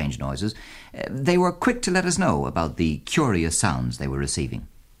rather strange noises. They were quick to let us know about the curious sounds they were receiving.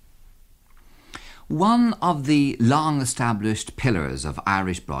 One of the long-established pillars of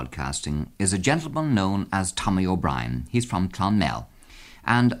Irish broadcasting is a gentleman known as Tommy O'Brien. He's from Clonmel.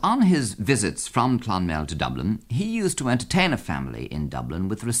 And on his visits from Clonmel to Dublin, he used to entertain a family in Dublin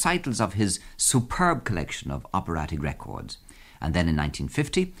with recitals of his superb collection of operatic records. And then in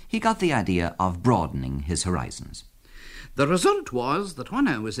 1950, he got the idea of broadening his horizons. The result was that when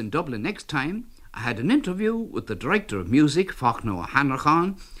I was in Dublin next time, I had an interview with the director of music, Fachtna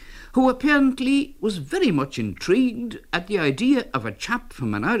O'Hanrahan, who apparently was very much intrigued at the idea of a chap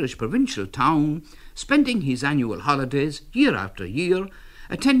from an Irish provincial town spending his annual holidays year after year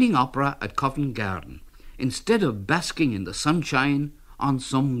attending opera at Covent Garden, instead of basking in the sunshine on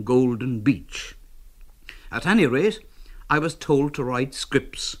some golden beach. At any rate, I was told to write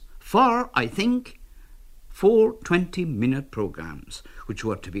scripts for, I think, 4 20-minute programmes, which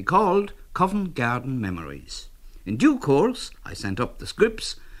were to be called Covent Garden Memories. In due course, I sent up the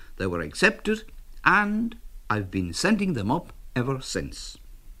scripts, they were accepted, and I've been sending them up ever since.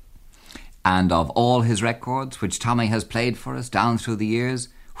 And of all his records, which Tommy has played for us down through the years,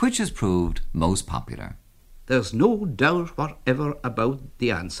 which has proved most popular? There's no doubt whatever about the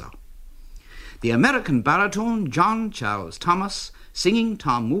answer. The American baritone John Charles Thomas singing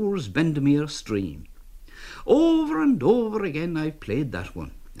Tom Moore's Bendemeer Stream. Over and over again I've played that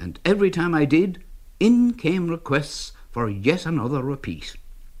one, and every time I did, in came requests for yet another repeat.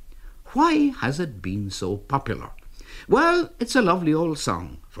 Why has it been so popular? Well, it's a lovely old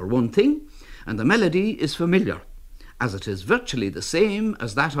song, for one thing, and the melody is familiar, as it is virtually the same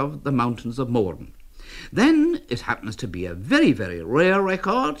as that of The Mountains of Mourne. Then it happens to be a very, very rare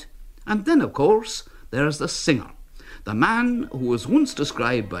record, and then, of course, there's the singer, the man who was once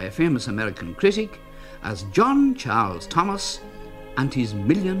described by a famous American critic as John Charles Thomas and his $1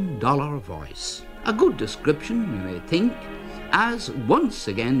 million voice. A good description, you may think, as once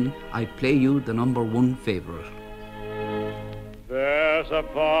again I play you the number 1 favourite. There's a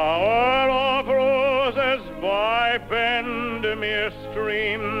bower of roses by Bendemeer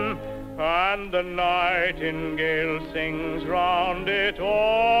Stream, and the nightingale sings round it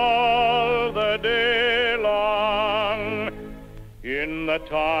all the day long. In the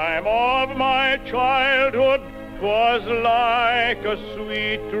time of my childhood, 'twas like a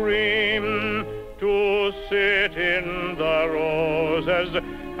sweet dream to sit in the roses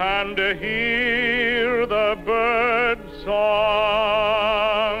and hear the birds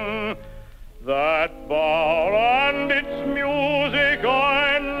song. That bower and its music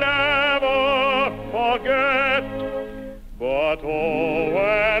I never forget, but oh,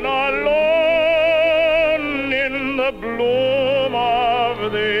 when alone in the bloom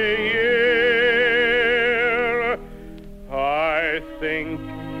of the year, I think,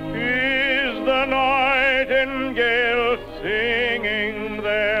 is the nightingale singing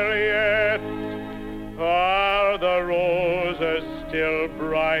there yet? Are the roses still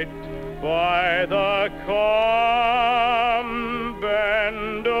bright by the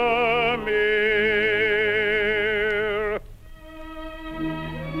Bendemeer?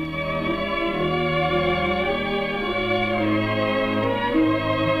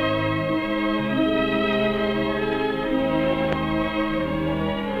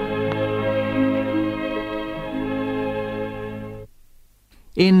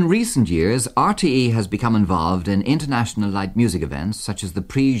 In recent years, RTE has become involved in international light music events such as the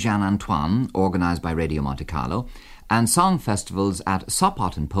Prix Jean-Antoine, organised by Radio Monte Carlo, and song festivals at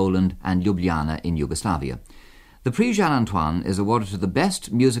Sopot in Poland and Ljubljana in Yugoslavia. The Prix Jean-Antoine is awarded to the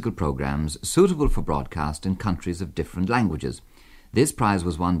best musical programmes suitable for broadcast in countries of different languages. This prize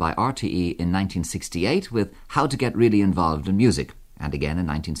was won by RTE in 1968 with How to Get Really Involved in Music, and again in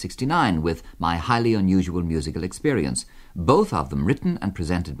 1969 with My Highly Unusual Musical Experience, both of them written and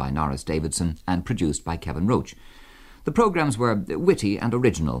presented by Norris Davidson and produced by Kevin Roach. The programmes were witty and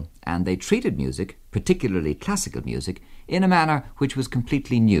original, and they treated music, particularly classical music, in a manner which was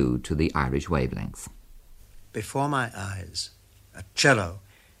completely new to the Irish wavelength. Before my eyes, a cello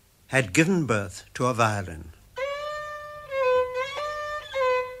had given birth to a violin.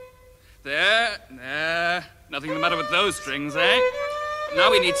 There. Nothing the matter with those strings, eh?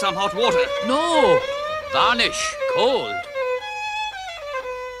 Now we need some hot water. No! Varnish. Cold.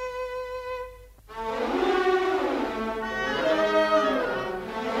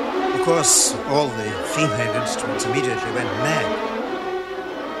 Of course, all the female instruments immediately went mad.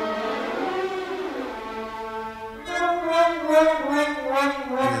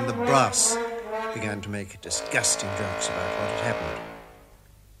 And then the brass began to make disgusting jokes about what had happened.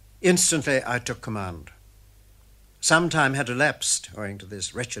 Instantly, I took command. Some time had elapsed owing to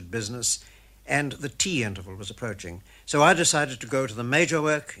this wretched business, and the tea interval was approaching. So I decided to go to the major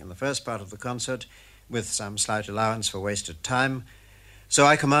work in the first part of the concert, with some slight allowance for wasted time. So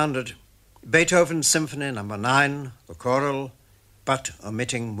I commanded Beethoven's Symphony No. 9, the choral, but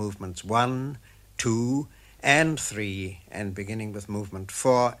omitting movements 1, 2, and 3, and beginning with movement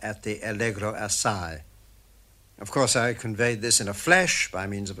 4 at the Allegro Assai. Of course, I conveyed this in a flash by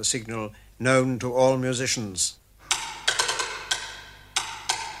means of a signal known to all musicians.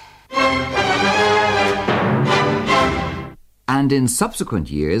 And in subsequent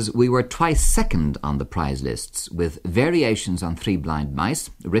years, we were twice second on the prize lists, with Variations on Three Blind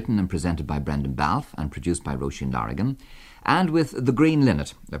Mice, written and presented by Brendan Balfe and produced by Roisin Lorrigan, and with The Green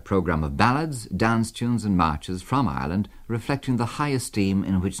Linnet, a programme of ballads, dance tunes and marches from Ireland, reflecting the high esteem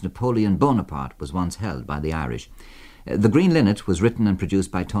in which Napoleon Bonaparte was once held by the Irish. The Green Linnet was written and produced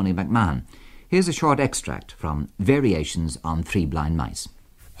by Tony McMahon. Here's a short extract from Variations on Three Blind Mice.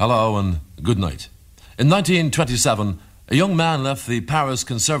 Hello and good night. In 1927, a young man left the Paris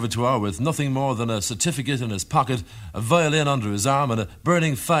Conservatoire with nothing more than a certificate in his pocket, a violin under his arm, and a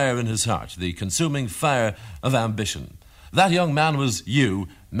burning fire in his heart, the consuming fire of ambition. That young man was you,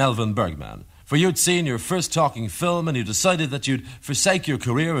 Melvyn Bergman. For you'd seen your first talking film and you decided that you'd forsake your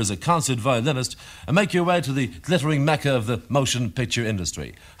career as a concert violinist and make your way to the glittering mecca of the motion picture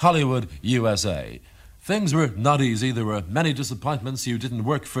industry, Hollywood, USA. Things were not easy. There were many disappointments. You didn't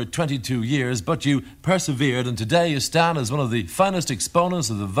work for 22 years, but you persevered, and today you stand as one of the finest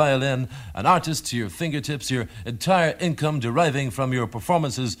exponents of the violin, an artist to your fingertips, your entire income deriving from your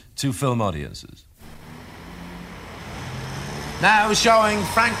performances to film audiences. Now showing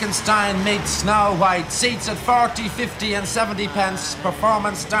Frankenstein meets Snow White. Seats at 40, 50 and 70 pence.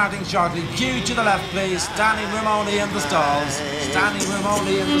 Performance starting shortly. Cue to the left, please. Standing room only in the stalls. Standing room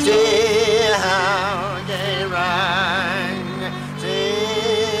only in the stalls. See how they rang.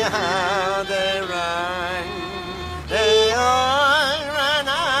 See how they rang. They all ran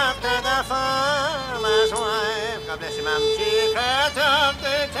after the farmer's wife. God bless you, ma'am. She cut off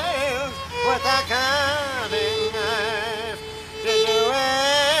their tails with a carving knife. Did you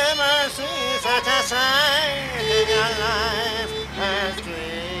ever see such a sight in your life? A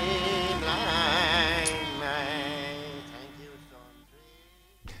streamline mice. Thank you, Storm.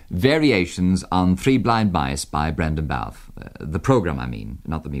 Variations on Three Blind Mice by Brendan Balfe. The programme, I mean,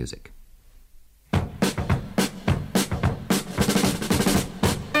 not the music.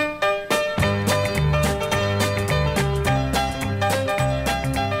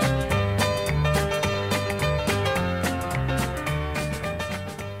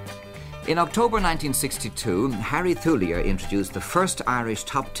 In October 1962, Harry Thulier introduced the first Irish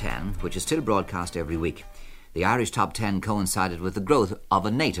Top 10, which is still broadcast every week. The Irish Top 10 coincided with the growth of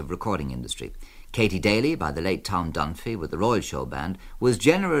a native recording industry. Katie Daly, by the late Tom Dunphy with the Royal Show Band, was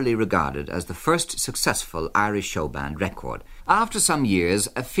generally regarded as the first successful Irish show band record. After some years,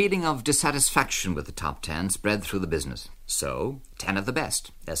 a feeling of dissatisfaction with the Top 10 spread through the business. So, 10 of the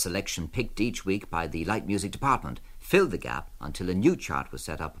best, a selection picked each week by the Light Music Department, filled the gap until a new chart was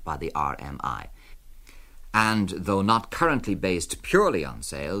set up by the RMI. And though not currently based purely on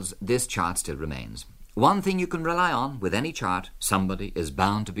sales, this chart still remains. One thing you can rely on with any chart, somebody is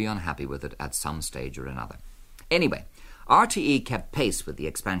bound to be unhappy with it at some stage or another. Anyway, RTE kept pace with the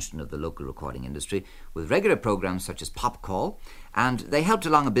expansion of the local recording industry with regular programmes such as Pop Call, and they helped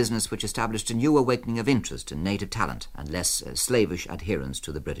along a business which established a new awakening of interest in native talent and less slavish adherence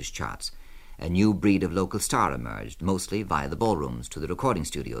to the British charts. A new breed of local star emerged, mostly via the ballrooms to the recording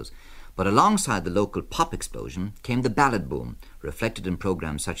studios. But alongside the local pop explosion came the ballad boom, reflected in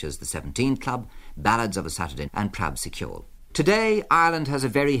programmes such as The 17 Club, Ballads of a Saturday and Prab Sikyol. Today, Ireland has a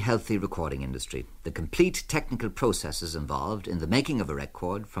very healthy recording industry. The complete technical processes involved in the making of a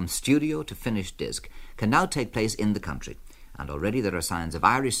record, from studio to finished disc, can now take place in the country. And already there are signs of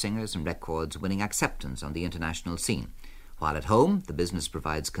Irish singers and records winning acceptance on the international scene. While at home, the business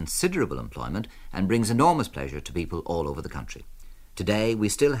provides considerable employment and brings enormous pleasure to people all over the country. Today, we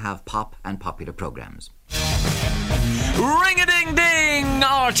still have pop and popular programmes. Ring-a-ding-ding,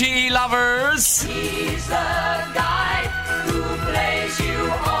 RTE lovers! He's the guy who plays you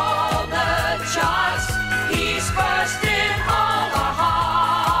all the charts. He's first in all the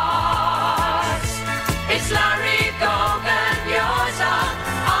hearts. It's Larry Gogan, yours on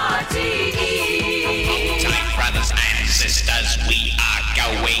RTE. Time, brothers and sisters, we are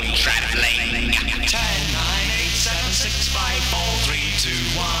going travelling. 10, 9, 8, 7, 6, 5, 4, 3, 2,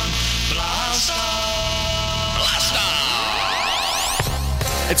 1, blast off! Blast off!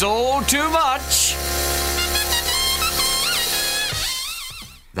 It's all too much.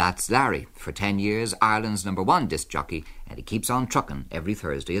 That's Larry, for 10 years Ireland's #1 disc jockey, and he keeps on trucking every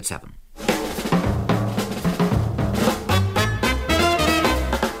Thursday at 7.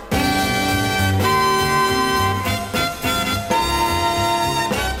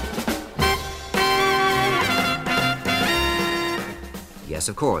 Yes,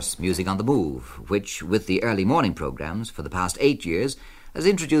 of course, Music on the Move, which, with the early morning programmes for the past 8 years, has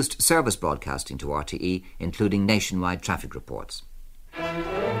introduced service broadcasting to RTE, including nationwide traffic reports.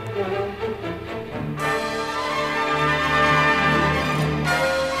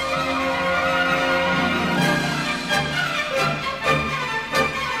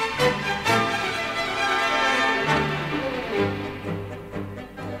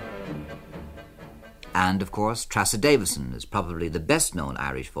 And, of course, Trassa Davison is probably the best-known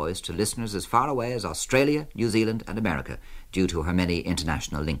Irish voice to listeners as far away as Australia, New Zealand and America, due to her many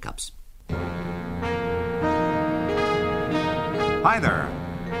international link-ups. Hi there.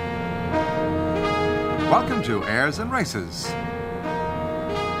 Welcome to Airs and Races.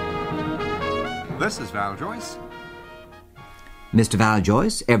 This is Val Joyce. Mr. Val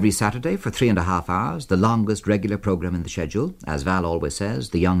Joyce, every Saturday for 3.5 hours, the longest regular programme in the schedule, as Val always says,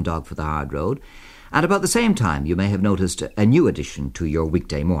 the young dog for the hard road. And about the same time, you may have noticed a new addition to your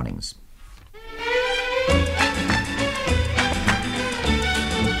weekday mornings.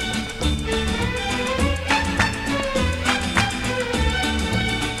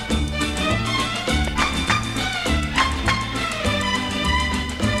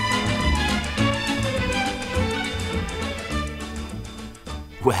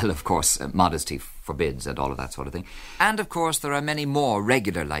 Well, of course, modesty forbids and all of that sort of thing. And, of course, there are many more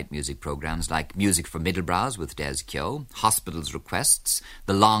regular light music programmes like Music for Middlebrows with Des Keogh, Hospital's Requests,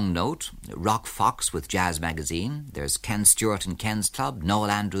 The Long Note, Rock Fox with Jazz Magazine, there's Ken Stewart and Ken's Club, Noel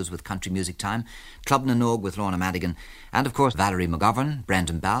Andrews with Country Music Time, Club na Nog with Lorna Madigan, and, of course, Valerie McGovern,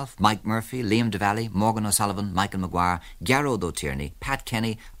 Brendan Balfe, Mike Murphy, Liam DeValley, Morgan O'Sullivan, Michael Maguire, Garrod O'Tierney, Pat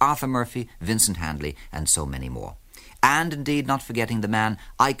Kenny, Arthur Murphy, Vincent Handley, and so many more. And indeed not forgetting the man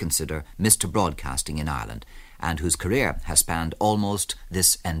I consider Mr. Broadcasting in Ireland, and whose career has spanned almost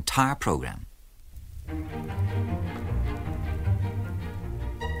this entire programme.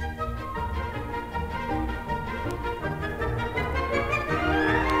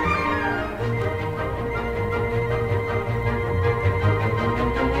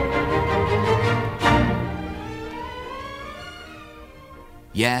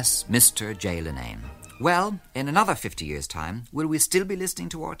 Yes, Mr. J. Linnane. Well, in another 50 years' time, will we still be listening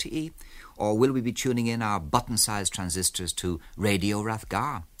to RTE? Or will we be tuning in our button-sized transistors to Radio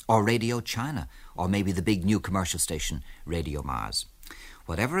Rathgar, or Radio China, or maybe the big new commercial station, Radio Mars?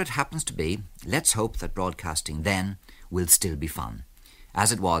 Whatever it happens to be, let's hope that broadcasting then will still be fun,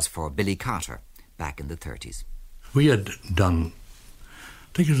 as it was for Billy Carter back in the 30s. We had done,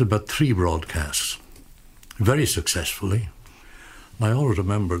 I think it was about 3 broadcasts, very successfully. I always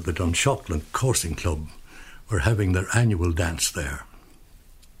remember the Dunshaughlin Coursing Club were having their annual dance there.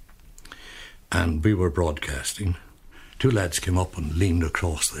 And we were broadcasting. 2 lads came up and leaned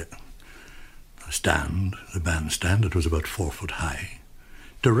across the stand, the bandstand. It was about 4 foot high,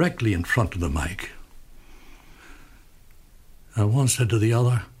 directly in front of the mic. And one said to the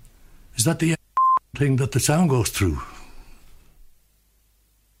other, "Is that the thing that the sound goes through?"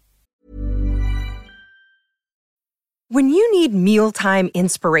 When you need mealtime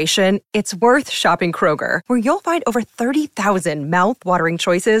inspiration, it's worth shopping Kroger, where you'll find over 30,000 mouth-watering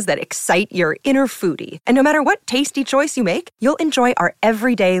choices that excite your inner foodie. And no matter what tasty choice you make, you'll enjoy our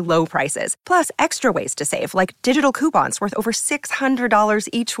everyday low prices, plus extra ways to save, like digital coupons worth over $600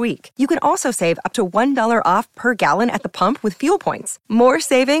 each week. You can also save up to $1 off per gallon at the pump with fuel points. More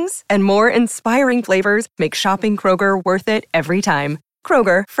savings and more inspiring flavors make shopping Kroger worth it every time.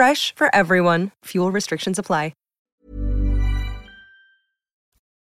 Kroger, fresh for everyone. Fuel restrictions apply.